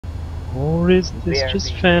Or is this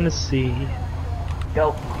just fantasy?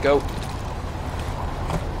 Go. Go.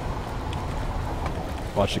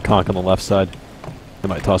 Watch the conch on the left side. They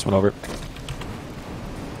might toss one over.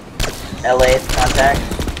 LA contact.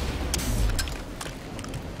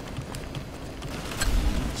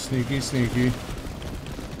 Sneaky, sneaky.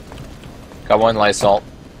 Got one light salt.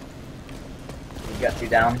 You got 2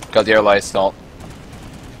 down. Got the air light salt.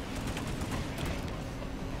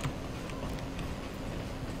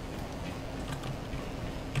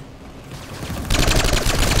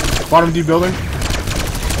 Bottom D building.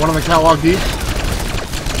 One on the catwalk D.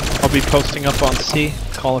 I'll be posting up on C.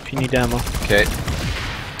 Call if you need ammo. Okay.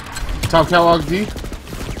 Top catwalk D.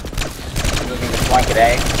 Moving to flank at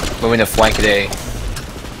A. Moving to flank at A.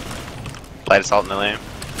 Light assault in the lane.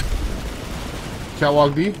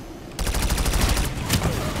 Catwalk D.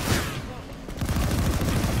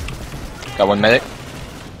 Got one medic.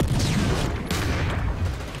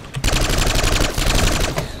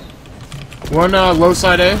 One low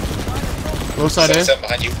side A. Low side A. 7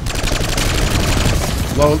 behind you.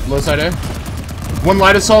 Low side A. One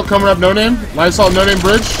light assault coming up, no name. Light assault, no name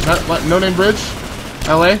bridge. No name bridge.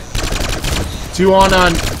 LA. 2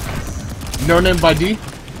 on no name by D.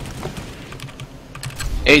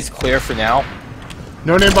 A's clear for now.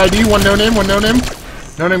 No name by D. One no name. One no name.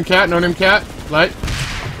 No name cat. No name cat. Light.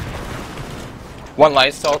 One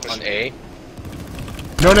light assault on A.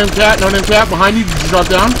 No name cat. No name cat. Behind you. Did you drop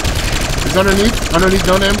down? He's underneath. Underneath.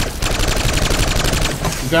 No name.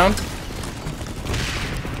 He's down.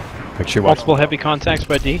 Make sure you watch. Multiple heavy contacts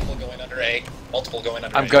by D. Multiple going under A. Multiple going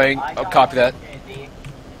under I'm A. going. I'll copy that.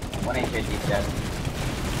 1 HP dead.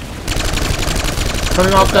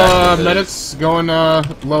 Turning off the medics. Going low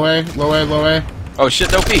A. Low A. Low A. Oh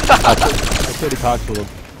shit, no B. I 30 cocks with him.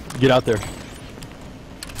 Get out there.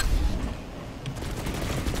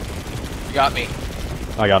 You got me.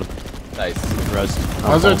 I got him. Nice. Res.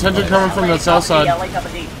 How's their attention coming from the south side? LA top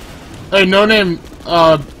of D. Hey, no name.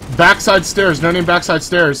 Backside stairs. No name. Backside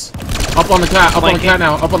stairs. Up on the cat. Up on the cat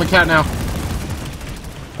now. Up on the cat now.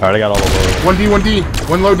 Alright, I got all the low. 1D. 1D.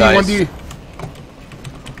 One low D. Nice. 1D.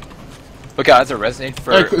 Look out, that's a resonate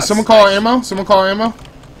for. Hey, someone call ammo. Someone call ammo.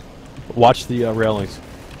 Watch the railings.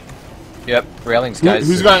 Yep, railings, guys.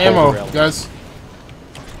 Who's got Hold the ammo, railings. guys?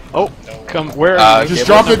 Oh, come. Where? Just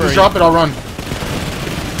drop it. Just drop it. I'll run.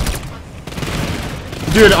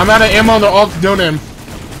 Dude, I'm out of ammo. They're all no name.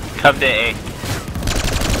 Come to A.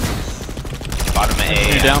 Bottom of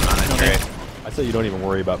A. You're down. On the turret. I say you don't even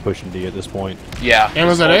worry about pushing D at this point. Yeah.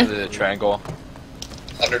 Ammo's just at hold A? The triangle.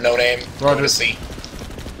 Under no name. Going to C.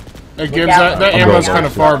 Hey, Gibbs, that I'm ammo's going kind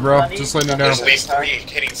of far, bro. Just letting you know. There's at least 3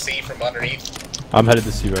 hitting C from underneath. I'm headed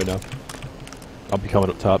to C right now. I'll be coming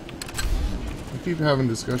up top. We keep having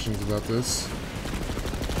discussions about this.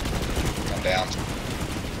 I'm down.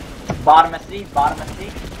 Bottom of C. Bottom of C.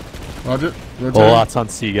 Roger. Rotate. Lots on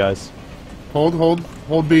C, guys. Hold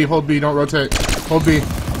B, hold B, don't rotate. Hold B.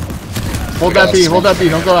 Hold that B, hold that B,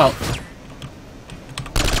 don't go out.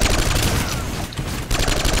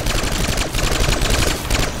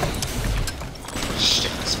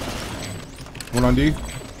 Shit. One on D,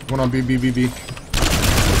 one on B, B, B, B.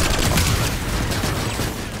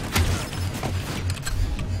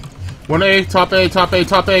 One A, top A, top A,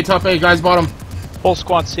 top A, top A, guys, bottom. Whole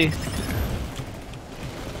squad C.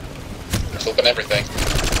 Flipping everything.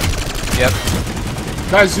 Yep.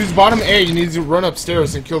 Guys, who's bottom A? You need to run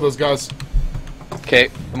upstairs and kill those guys. Okay,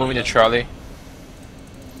 I'm moving to Charlie.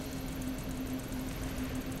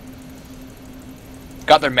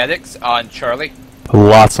 Got their medics on Charlie.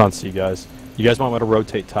 Lots on C, guys. You guys might want to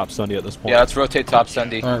rotate top Sunday at this point. Yeah, let's rotate top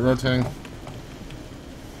Sunday. Alright, rotating.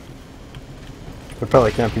 They're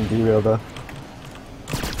probably camping D-rail though.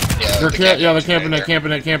 Yeah, They're camping it,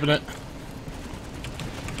 camping it, camping it.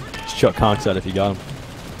 Just chuck conchs out if you got them.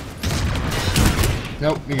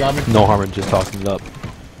 Nope, you got me. No harm in just tossing it up.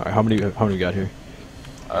 Alright, how many we got here?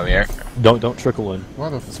 I'm here. Don't trickle in. Why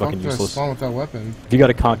the It's fuck fucking did I useless. spawn with that weapon? If you got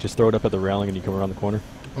a conch, just throw it up at the railing and you come around the corner.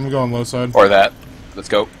 I'm gonna go on low side. Or that. Let's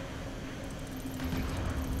go.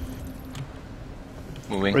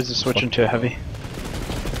 Moving. Where's the switch into heavy?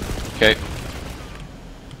 Okay.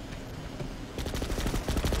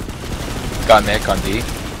 Got Nick on D.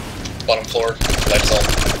 Bottom floor. Light assault.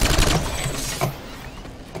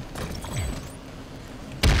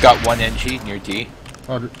 Got one NG near D.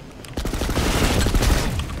 Roger.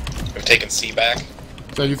 We've taken C back.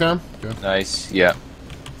 Is that you, fam? Okay. Nice. Yeah.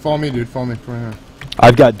 Follow me, dude. Follow me. Come right here.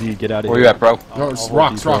 I've got D. Get out of Where here. you at, bro? No, it's I'll hold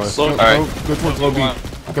rocks, D, rocks. bro. Go, Alright. go towards low B.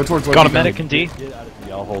 Go towards low Got a B. medic in D. Get out of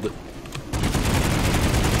D. I'll hold it.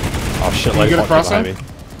 Oh shit! Can you Light get walking across behind him?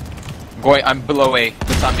 me. I'm below A.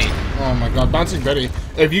 That's not me. Oh my god, bouncing Betty.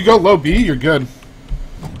 If you go low B, you're good.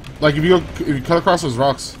 Like if you cut across those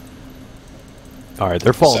rocks. Alright,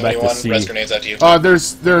 they're falling back 71, to C. res grenades after you.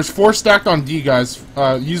 There's 4 stacked on D, guys.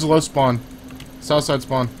 Use low spawn. South side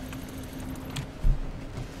spawn.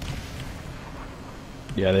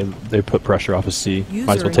 Yeah, they put pressure off of C. User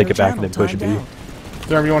Might as well in take your it back and channel then push timed B. out.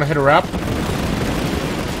 Darren, you want to hit a wrap?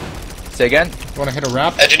 Say again? You want to hit a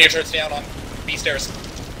wrap? Engineer turrets down on B stairs.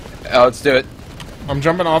 Oh, let's do it. I'm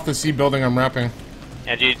jumping off the C building. I'm wrapping.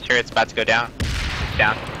 Energy turret's about to go down.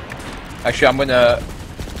 Down. Actually,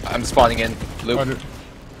 I'm spawning in. Loop. I'm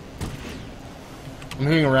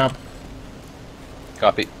hitting a wrap.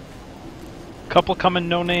 Copy. Couple coming,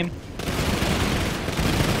 no name.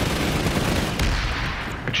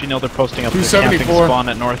 Actually, no, they're posting up their camping 274. spawn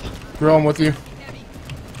at north. Grill, I'm with you.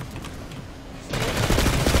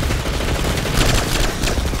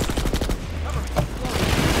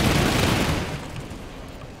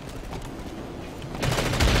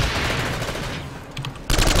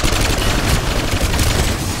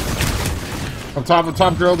 Up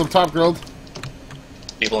top grilled, up top grilled.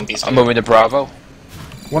 People in B I'm stairs. moving to Bravo.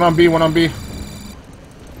 One on B, one on B.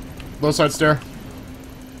 Low side stair.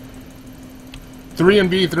 3 and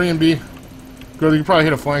B, 3 and B. Grill, you can probably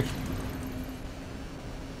hit a flank.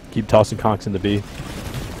 Keep tossing conks into B.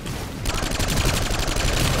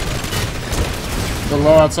 The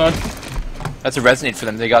low outside. That's a resonate for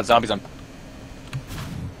them. They got zombies on.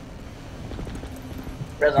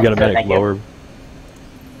 Res We on got a sir, medic thank you. lower.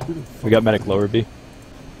 We got medic lower B.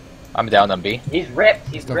 I'm down on B. He's ripped.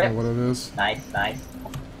 He's That's definitely ripped. what it is. Nice, nice.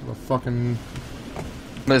 The fucking I'm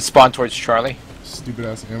gonna spawn towards Charlie. stupid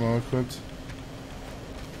ass ammo equipped.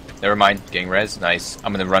 Never mind. Getting res. Nice.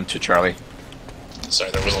 I'm gonna run to Charlie.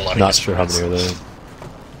 Sorry, there was a lot of Not use sure for how many are this.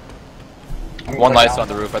 there. One lice on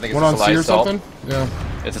the roof. I think it's One a on Soleil C or assault. something? Yeah.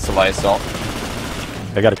 It's a Soleil assault.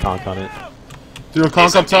 I got a conk on it. Do a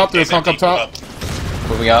conk up top, do a conk up top.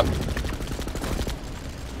 Moving up.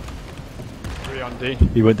 3 on D.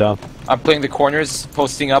 He went down. I'm playing the corners,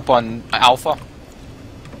 posting up on Alpha.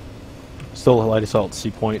 Still a light assault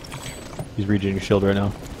C point. He's regenerating your shield right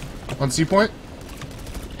now. On C point?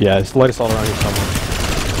 Yeah, it's light assault around here somewhere.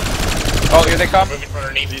 Oh, here they come. Moving from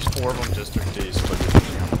underneath. These 4 of them District D, so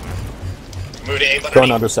Move to A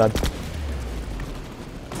Going underneath. underside.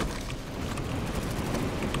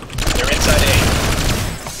 They're inside A.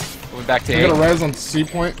 Moving back to I got a A. res on C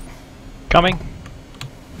point. Coming.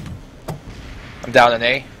 I'm down on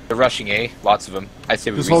A. They're rushing A. Lots of them. I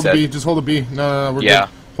say we Just hold the reset. B, just hold the B. No, we're Yeah.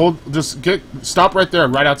 good. Hold, stop right there,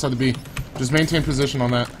 right outside the B. Just maintain position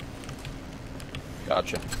on that.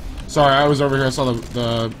 Gotcha. Sorry, I was over here, I saw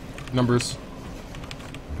the numbers.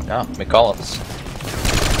 Yeah, McCollums.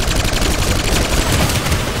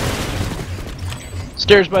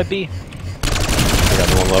 Stairs by B. I got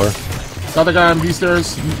the one lower. Got the guy on B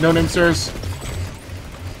stairs, no name stairs.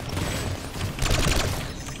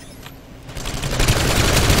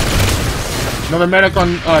 Another medic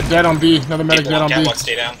on, dead on B. Another medic People dead on on B. catwalk,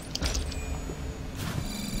 stay down.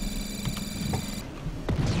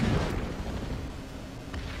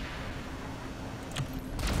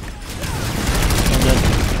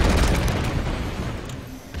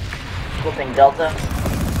 Flipping Delta.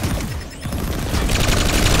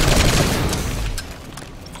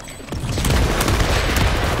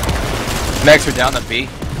 Max are down on B.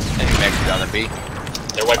 Enemy Max are down on B.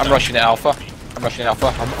 They're wiped I'm out. rushing to Alpha. I'm rushing to Alpha.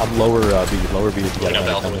 I'm lower B. Lower B to Going get up to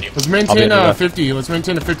a Alpha with medic. you. Let's I'll maintain be at your 50. Let's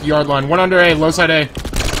maintain a 50-yard line. One under A, low side A.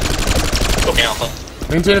 Poking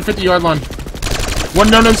Alpha. Maintain a 50-yard line. One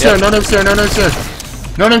no name stair, Yep. no name stair, no name stair.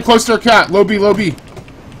 No name close to a cat. Low B, low B.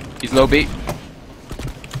 He's low B.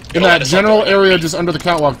 In that general area just under the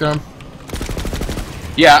catwalk down.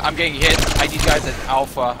 Yeah, I'm getting hit. I need guys at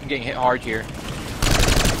Alpha. I'm getting hit hard here.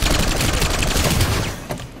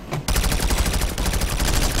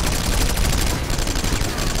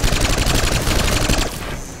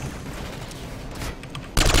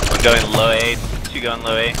 One going low A, 2 going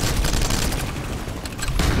low A.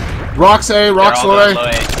 Rocks A, They're rocks all low going A. low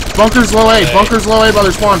A. Bunkers low A, bunkers low A by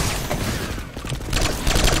their spawn.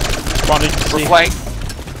 Spawning to We're C. flanked.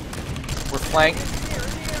 We're flanked.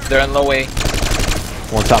 They're in low A.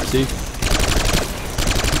 One top C.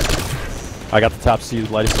 I got the top C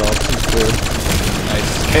light assault. C's clear.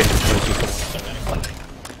 Nice.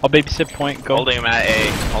 I'll babysit point. Go. Holding him at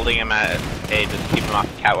A. Holding him at A, just keep him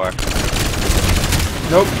off the catwalk.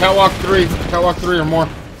 Nope, catwalk 3. Catwalk 3 or more.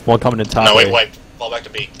 One coming in top No, A. wait, wipe. Fall back to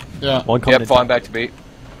B. Yeah. One coming Yep, in falling top back to B.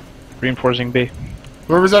 Reinforcing B.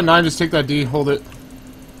 Whoever's at 9, just take that D, hold it.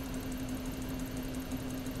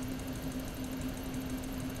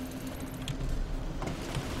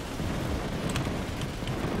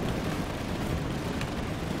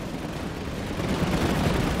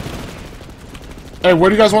 Hey, where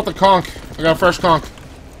do you guys want the conch? I got a fresh conch.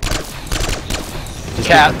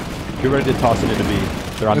 Cat. Get ready to toss it into B.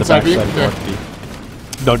 They're on Inside the back B? side of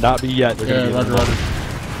north B. No, not B yet. They're Yeah, gonna be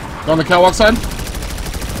roger. On the catwalk side?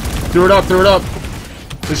 Threw it up, threw it up.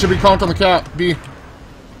 They should be conked on the cat. B.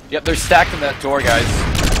 Yep, they're stacked in that door, guys.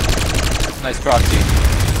 Nice proxy.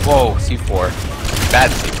 Whoa, C4.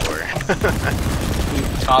 Bad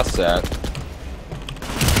C4. Toss that.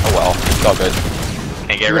 Oh well, it's all good.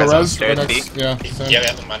 Can't get You res got on res? stairs, Right B. next- Yeah, same. Yeah, we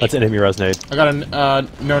have the money. That's enemy resonate. I got a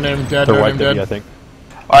no-name dead, They're no-name wiped at dead. B, I think.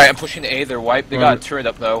 Alright, I'm pushing the A, they're wiped. They got a Right. turret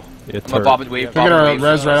up though. Yeah, I'm a bob and weave, Can I bob get and our weave.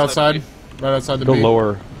 res right outside? Right outside the Go B.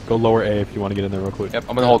 lower. Go lower A if you want to get in there real quick. Yep,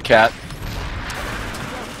 I'm gonna hold cat.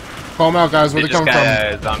 Call them out, guys. Where They they just coming from?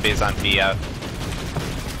 got zombies on B out.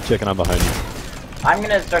 Checking on behind you. I'm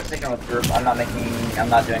gonna start sticking with group. I'm not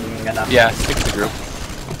doing enough. Yeah, stick to the group.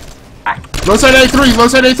 Low side A3, low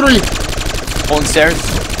side A3. Holding stairs.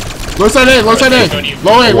 Low side A, low side A.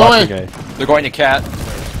 Low A, They're low watching A. A. They're going to cat.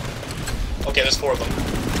 Okay, there's 4 of them.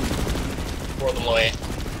 4 of them low A.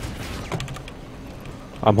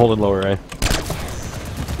 I'm holding lower A.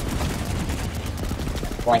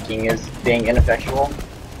 Flanking is being ineffectual.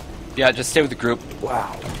 Yeah, just stay with the group.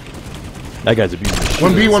 Wow. That guy's abusing the shit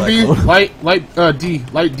 1B, out of 1B. Cyclone.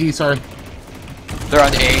 Light D, sorry. They're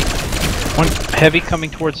on A. One heavy coming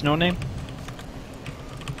towards no name.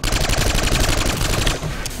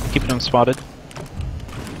 Keeping them spotted.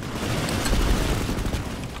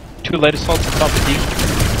 2 light assaults on top of D.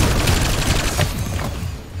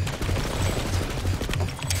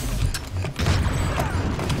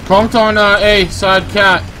 Conked on A, side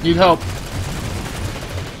cat. Need help.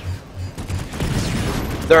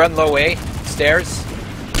 They're on low A. Stairs.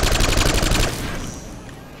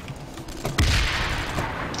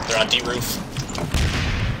 They're on D roof.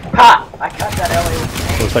 Ha! I cut that LA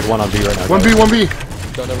with Looks like one on B right now. 1B, guys. 1B.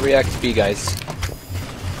 Don't overreact to B, guys.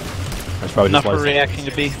 That's probably Enough just for license. reacting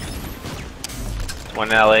to B. One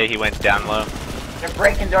in LA, he went down low. They're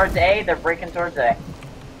breaking towards A. They're breaking towards A.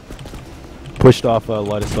 Pushed off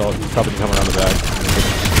light assault. He's probably coming around the back.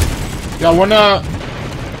 Yeah,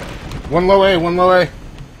 one low A, one low A.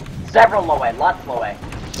 Several low A. Lots low A.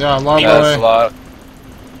 Yeah, a lot Yeah, low that's a A. lot.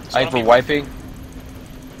 I think we're wiping.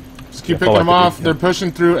 Just keep Yeah, picking fall them back to off. B. They're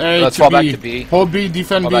pushing through A Let's to fall B. back to B. Hold B,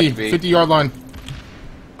 defend Fall back B. to B. 50-yard line.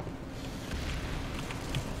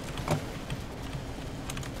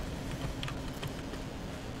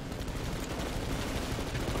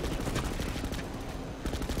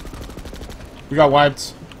 We got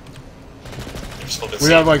wiped. They're just focused.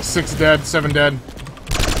 We have like 6 dead, 7 dead.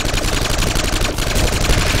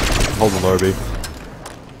 Holding lower B.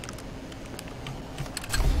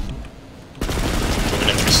 Moving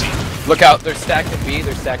in through C. Look out, they're stacked at B.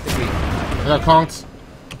 They're stacked at B. I got conked.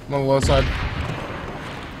 I'm on the low side.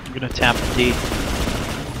 I'm gonna tap D.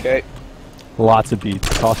 Okay. Lots of B.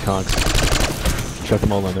 Toss conks. Chuck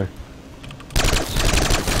them all in there.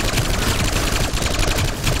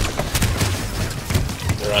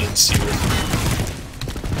 They're on C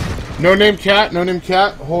roof. No name cat,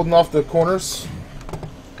 holding off the corners.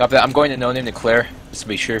 Copy that. I'm going to no name to clear, just to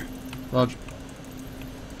be sure. Roger.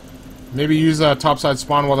 Maybe use top side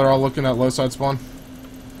spawn while they're all looking at low side spawn.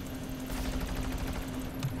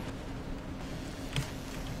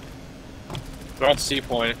 They're on C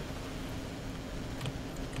point.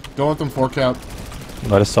 Don't let them forecap.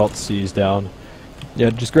 Light assault C's down. Yeah,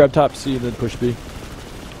 just grab top C and then push B.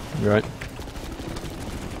 You're right.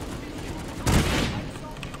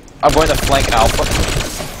 I'm going to flank Alpha.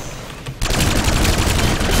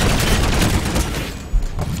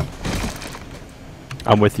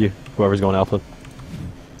 I'm with you. Whoever's going alpha.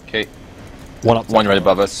 Okay. One up. One right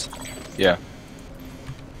above us. Yeah.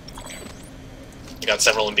 You got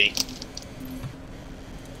several in B.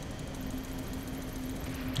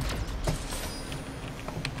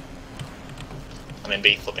 I'm in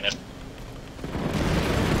B, flipping it.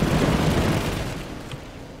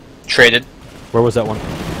 Traded. Where was that one?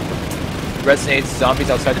 Resonates zombies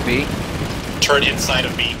outside of B. Turret inside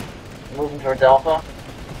of B. Moving towards Alpha.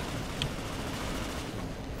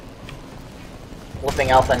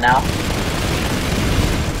 Flipping Alpha now.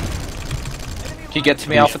 Can you get to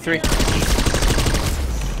me, Alpha 3?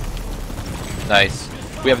 Nice.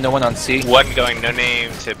 We have no one on C. One going no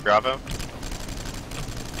name to Bravo.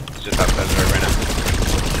 Just outside the door right now.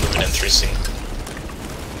 Moving in through C.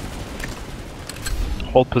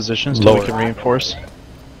 Hold positions till we Lower. can reinforce.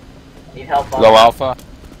 Need help on Low Alpha.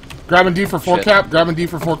 Grabbing D for 4 Shit. cap, grabbing D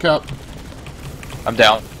for 4 cap. I'm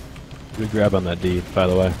down. Good grab on that D, by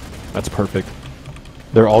the way. That's perfect.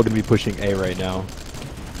 They're all going to be pushing A right now.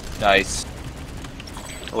 Nice.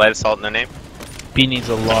 Light assault, no name. B needs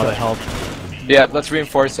a lot of help. Yeah, let's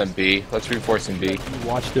reinforce them, B. Let's reinforce them, B.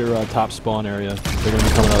 Watch their top spawn area. They're gonna be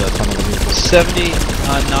coming out of that tunnel.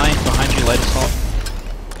 79 behind you, light assault.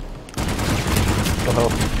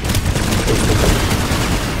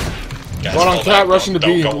 Guys, One on fall cat back. rushing to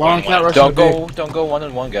Don't B. go One on cat one-one. rushing to B. Don't go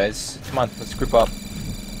 1-on-1, guys. Come on, let's group up.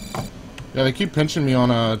 Yeah, they keep pinching me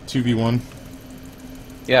on a 2v1.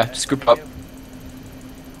 Yeah, just group up.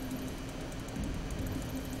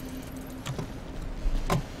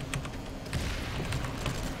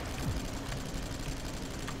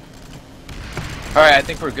 Alright, I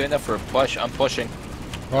think we're good enough for a push. I'm pushing.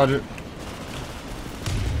 Roger.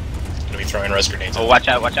 Gonna be throwing res grenades. Oh, watch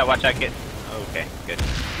out, watch out, watch out. Get. Oh, okay, good.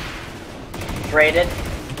 Traded.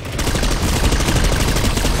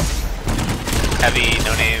 Heavy,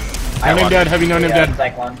 no name. No name dead, heavy no name dead.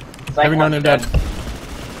 Cyclone. Heavy no name dead.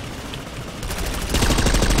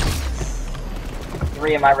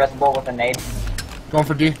 3 in my res bowl with a nade. Going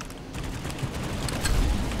for D.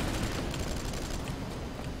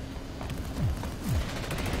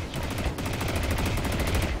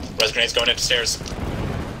 Res grenades going into stairs.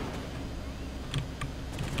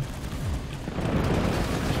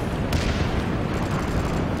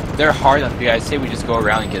 They're hard on B. I say we just go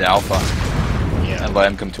around and get alpha Yeah. and let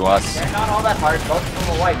them come to us. They're not all that hard. Both of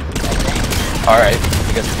them are white. I think. Alright,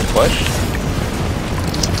 I guess we can push.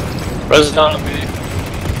 Res is not on me.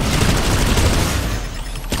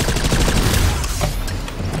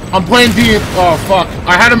 I'm playing D. Oh fuck!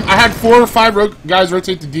 I had 4 or 5 guys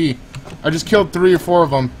rotate to D. I just killed 3 or 4 of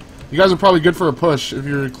them. You guys are probably good for a push if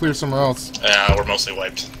you're clear somewhere else. We're mostly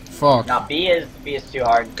wiped. Fuck. No, B is too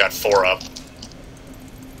hard. Got 4 up.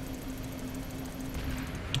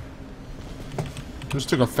 Just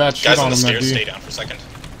took a fat shit Guys on on the him that stairs, D. stay down for a second.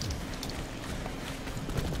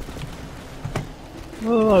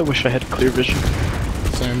 Oh, I wish I had clear vision.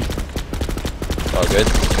 Same. All good.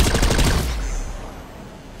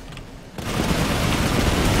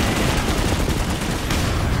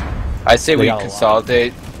 I say They we got a lot.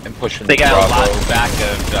 consolidate and push from They got Bravo. a lot back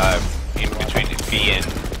of in between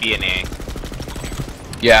B and A.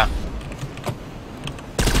 Yeah.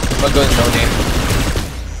 I'm gonna go to no name.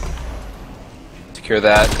 Secure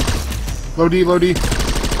that. Low D, low D.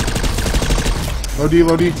 Low D,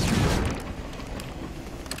 low D.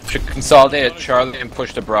 Should consolidate at Charlie and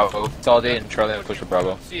push to Bravo. Consolidate and Charlie and push to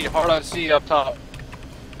Bravo. C, hard on C up top.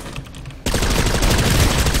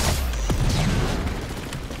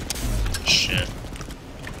 Shit.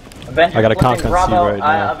 Avengers I got a pushing conf on C Bravo. right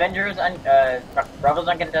now. Avengers Bravo's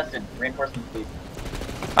uncontested. Reinforcements, please.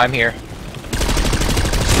 I'm here.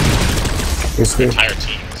 The entire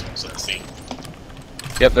team is mostly at C.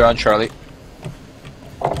 Yep, they're on Charlie.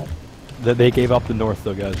 They gave up the north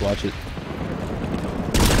though, guys. Watch it.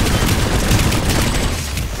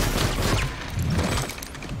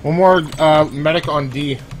 One more medic on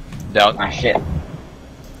D. Down. Ah, shit.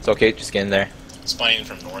 It's okay, just get in there. Spawning in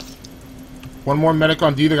from north. One more medic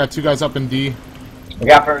on D. They got 2 guys up in D. We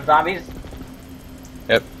got for zombies.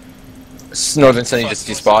 Yep. Northern Sunny just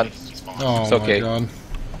despawned. Oh It's okay. my god.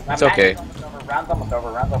 My It's match okay. is almost over. Round's almost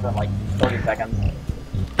over. Round's over in like 30 seconds.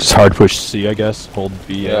 Just hard push C, I guess. Hold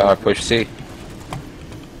B. Yeah, hard push C.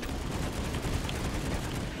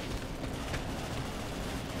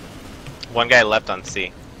 One guy left on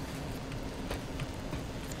C.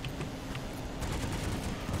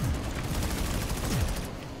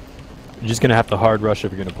 You're just gonna have to hard rush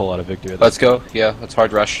if you're gonna pull out a victory. Let's go. Yeah, let's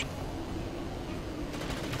hard rush.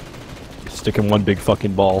 Stick in one big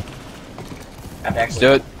fucking ball. I've actually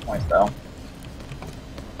do it. points though.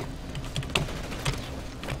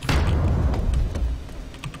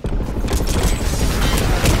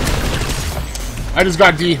 I just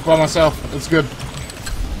got D by myself. It's good.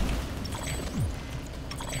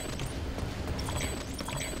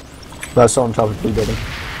 That's on top of the building.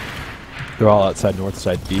 They're all outside north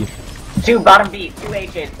side B. 2 bottom B. 2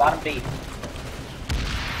 HAs bottom B.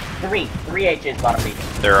 3 HAs bottom B.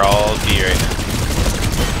 They're all B right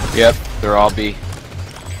now. Yep, they're all B.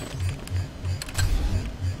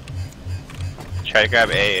 Try to grab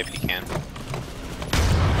A if you can.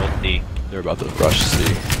 Hold D. They're about to rush C.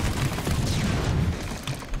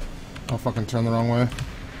 I'll fucking turn the wrong way.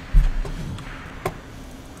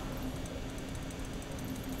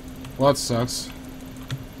 Well, that sucks.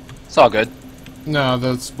 It's all good. No,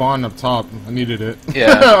 the spawn up top. I needed it.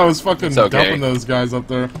 Yeah. I was fucking It's okay. dumping those guys up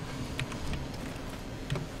there.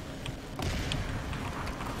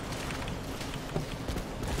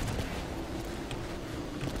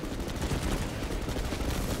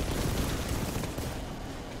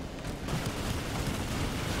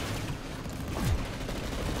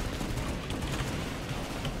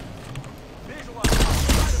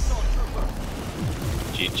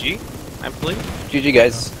 GG, I believe. GG,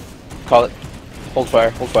 guys. Call it. Hold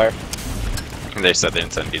fire. Hold fire. And they said the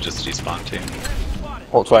incendiary just despawned too.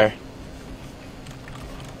 Hold fire.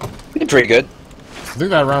 We did pretty good. I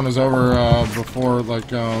think that round was over before,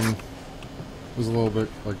 like, it was a little bit,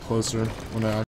 like, closer when I